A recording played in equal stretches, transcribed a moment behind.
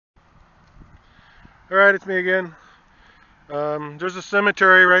Alright, it's me again. There's a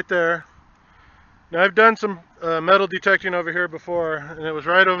cemetery right there. Now I've done some metal detecting over here before, and it was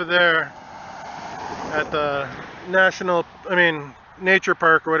right over there at the nature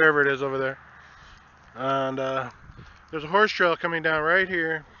park or whatever it is over there. And there's a horse trail coming down right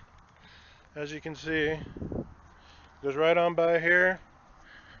here, as you can see. Goes right on by here,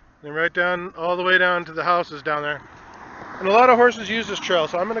 then right down, all the way down to the houses down there. And a lot of horses use this trail,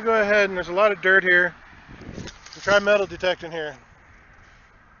 so I'm going to go ahead, and there's a lot of dirt here, and try metal detecting here.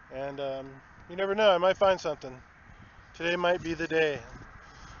 And you never know, I might find something. Today might be the day.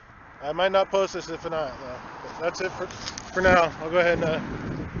 I might not post this if not, though. But that's it for now. I'll go ahead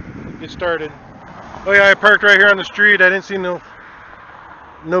and get started. Oh yeah, I parked right here on the street. I didn't see no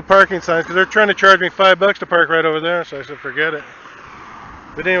parking signs because they're trying to charge me $5 to park right over there, so I said forget it.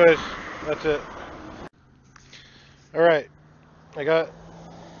 But anyways, that's it. Alright,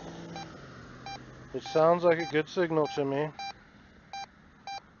 it sounds like a good signal to me.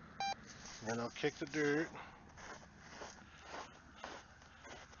 And I'll kick the dirt.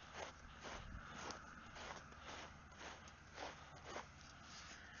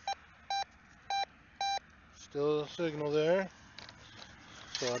 Still a signal there.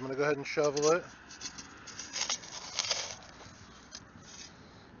 So I'm going to go ahead and shovel it.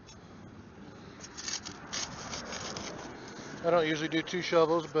 I don't usually do 2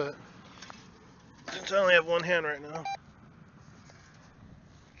 shovels, but since I only have one hand right now.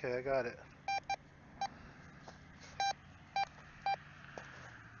 Okay, I got it.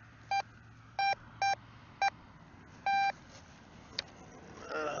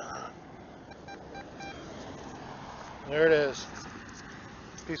 There it is.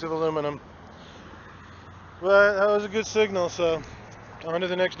 Piece of aluminum. Well, that was a good signal, so on to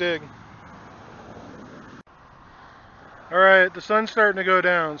the next dig. Alright, the sun's starting to go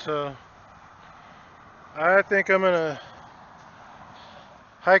down, so I think I'm gonna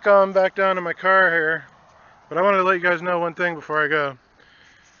hike on back down to my car here. But I wanted to let you guys know one thing before I go.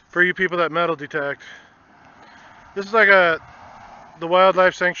 For you people that metal detect, this is like the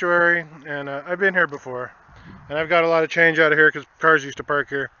wildlife sanctuary, and I've been here before. And I've got a lot of change out of here because cars used to park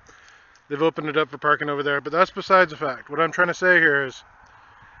here. They've opened it up for parking over there, but that's besides the fact. What I'm trying to say here is,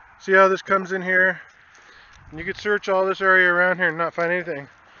 see how this comes in here? And you could search all this area around here and not find anything.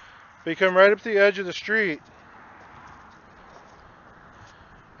 But you come right up to the edge of the street,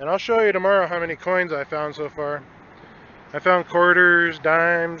 and I'll show you tomorrow how many coins I found so far. I found quarters,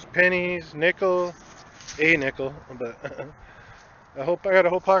 dimes, pennies, nickel, a nickel, but I got a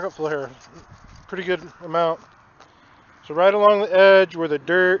whole pocket full here. Pretty good amount. So right along the edge where the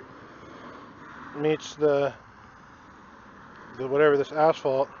dirt meets the whatever, this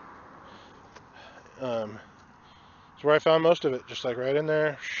asphalt, is where I found most of it. Just like right in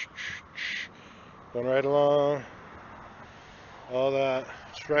there, going right along, all that,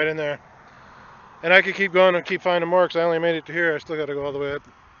 just right in there. And I could keep going and keep finding more because I only made it to here. I still got to go all the way up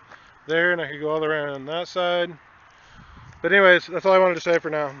there, and I could go all around on that side. But anyways, that's all I wanted to say for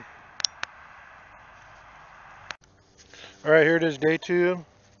now. Alright, here it is, day 2,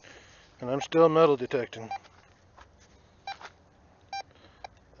 and I'm still metal detecting.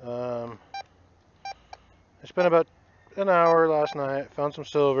 I spent about an hour last night, found some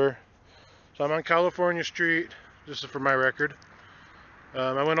silver. So I'm on California Street, this is for my record.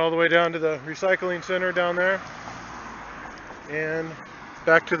 I went all the way down to the recycling center down there, and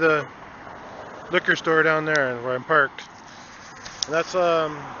back to the liquor store down there where I'm parked. And that's,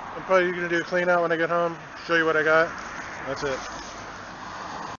 I'm probably going to do a clean out when I get home, show you what I got. That's it.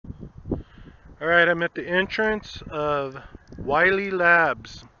 Alright, I'm at the entrance of Wiley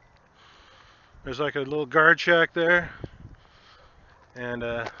Labs. There's like a little guard shack there, and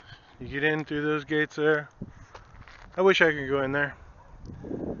you get in through those gates there. I wish I could go in there,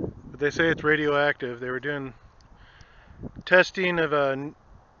 but they say it's radioactive. They were doing testing of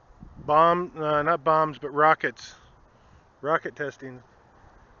not bombs, but rockets. Rocket testing.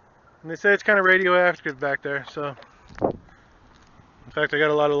 And they say it's kind of radioactive back there, so in fact I got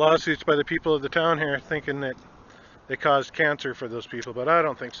a lot of lawsuits by the people of the town here thinking that they caused cancer for those people, but I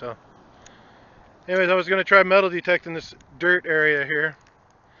don't think so. Anyways, I was going to try metal detecting this dirt area here,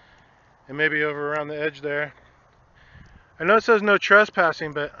 and maybe over around the edge there. I know it says no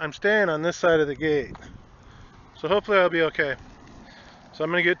trespassing, but I'm staying on this side of the gate, so hopefully I'll be okay. So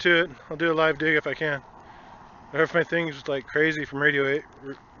I'm going to get to it. I'll do a live dig if I can. Or if my thing's like crazy from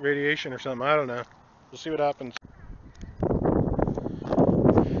radiation or something, I don't know. We'll see what happens.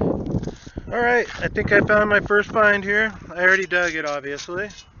 Alright, I think I found my first find here. I already dug it, obviously,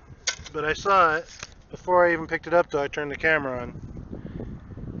 but I saw it before I even picked it up, though I turned the camera on.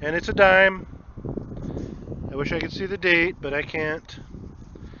 And it's a dime. I wish I could see the date, but I can't.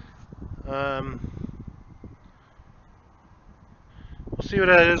 We'll see what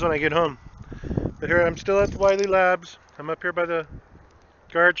that is when I get home. But here, I'm still at the Wiley Labs. I'm up here by the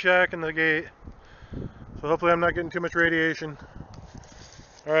guard shack and the gate. So hopefully I'm not getting too much radiation.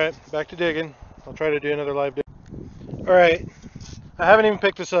 Alright, back to digging. I'll try to do another live dig. Alright, I haven't even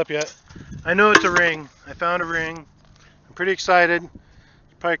picked this up yet. I know it's a ring. I found a ring. I'm pretty excited.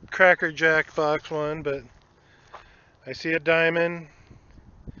 It's probably Cracker Jack box one, but I see a diamond.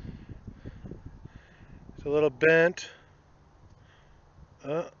 It's a little bent.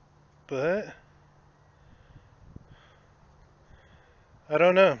 But I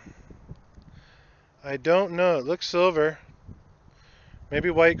don't know. I don't know. It looks silver.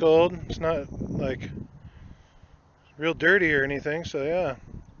 Maybe white gold. It's not like real dirty or anything, so yeah.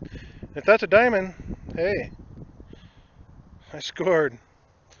 If that's a diamond, hey, I scored.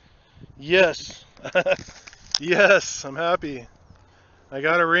 Yes. Yes, I'm happy. I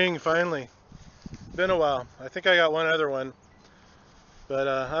got a ring finally. Been a while. I think I got one other one, but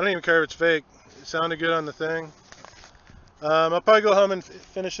I don't even care if it's fake. It sounded good on the thing. I'll probably go home and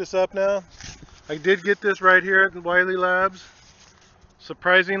finish this up now. I did get this right here at the Wiley Labs.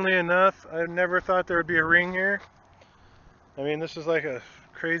 Surprisingly enough, I never thought there would be a ring here. I mean, this is like a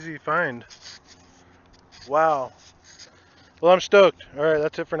crazy find. Wow. Well, I'm stoked. Alright,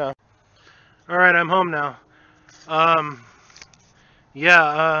 that's it for now. Alright, I'm home now. I'm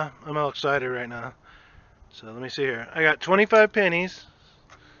all excited right now. So let me see here. I got 25 pennies,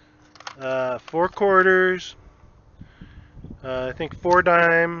 4 quarters, I think 4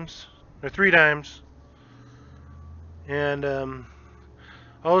 dimes, or 3 dimes, and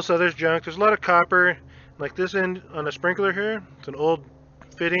all this other junk. There's a lot of copper. Like this end on a sprinkler here, it's an old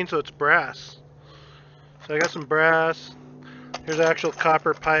fitting, so it's brass. So I got some brass. Here's actual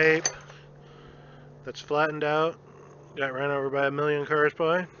copper pipe that's flattened out. Got ran over by a million cars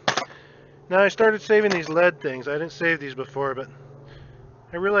probably. Now I started saving these lead things. I didn't save these before, but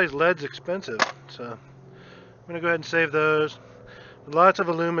I realized lead's expensive. So I'm going to go ahead and save those. Lots of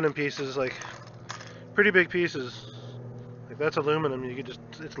aluminum pieces, like pretty big pieces. Like that's aluminum, you can just,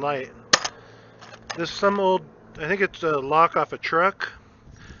 it's light. This is some old, I think it's a lock off a truck.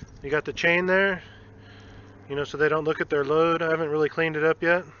 You got the chain there, you know, so they don't look at their load. I haven't really cleaned it up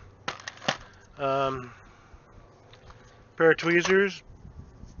yet. Pair of tweezers,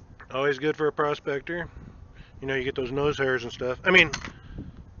 always good for a prospector. You know, you get those nose hairs and stuff. I mean,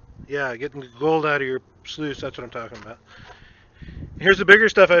 yeah, getting gold out of your sluice, that's what I'm talking about. Here's the bigger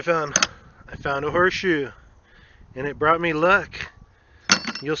stuff I found. I found a horseshoe, and it brought me luck.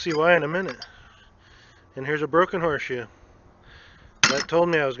 You'll see why in a minute. And here's a broken horseshoe. That told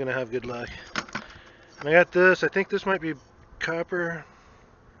me I was going to have good luck. And I got this. I think this might be copper,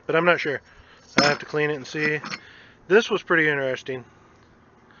 but I'm not sure. I have to clean it and see. This was pretty interesting.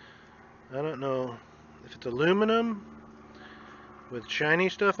 I don't know if it's aluminum with shiny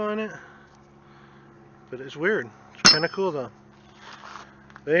stuff on it, but it's weird. It's kind of cool though.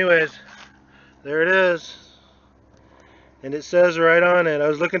 But anyways, there it is. And it says right on it. I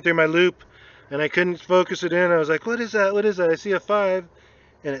was looking through my loop and I couldn't focus it in. I was like, what is that? What is that? I see a 5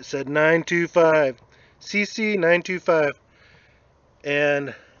 and it said 925. CC 925.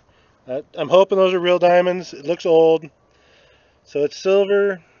 And I'm hoping those are real diamonds. It looks old. So it's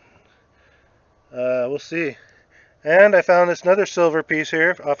silver. We'll see. And I found this another silver piece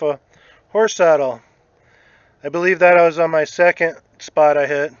here off a horse saddle. I believe that I was on my second spot I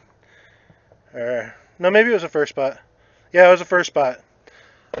hit. Or, no, maybe it was the first spot. Yeah, it was the first spot.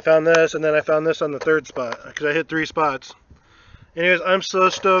 I found this, and then I found this on the third spot, because I hit 3 spots. Anyways, I'm so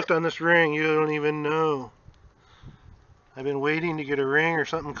stoked on this ring, you don't even know. I've been waiting to get a ring or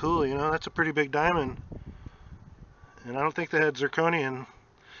something cool, you know? That's a pretty big diamond. And I don't think they had zirconium,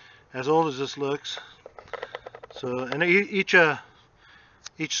 as old as this looks. So, and each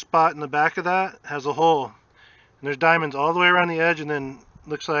spot in the back of that has a hole. And there's diamonds all the way around the edge, and then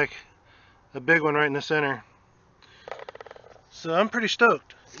looks like a big one right in the center. So I'm pretty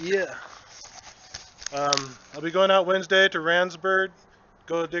stoked. Yeah. I'll be going out Wednesday to Randsburg,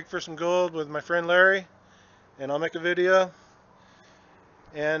 go dig for some gold with my friend Larry, and I'll make a video.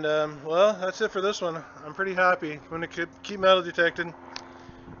 And well, that's it for this one. I'm pretty happy. I'm going to keep metal detecting,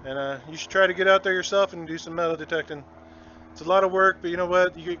 and you should try to get out there yourself and do some metal detecting. It's a lot of work, but you know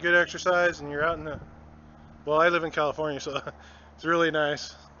what? You get good exercise, and you're out in the. Well, I live in California, so it's really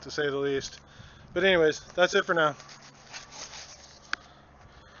nice, to say the least. But anyways, that's it for now.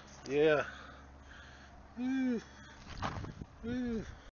 Yeah. Woo. Woo.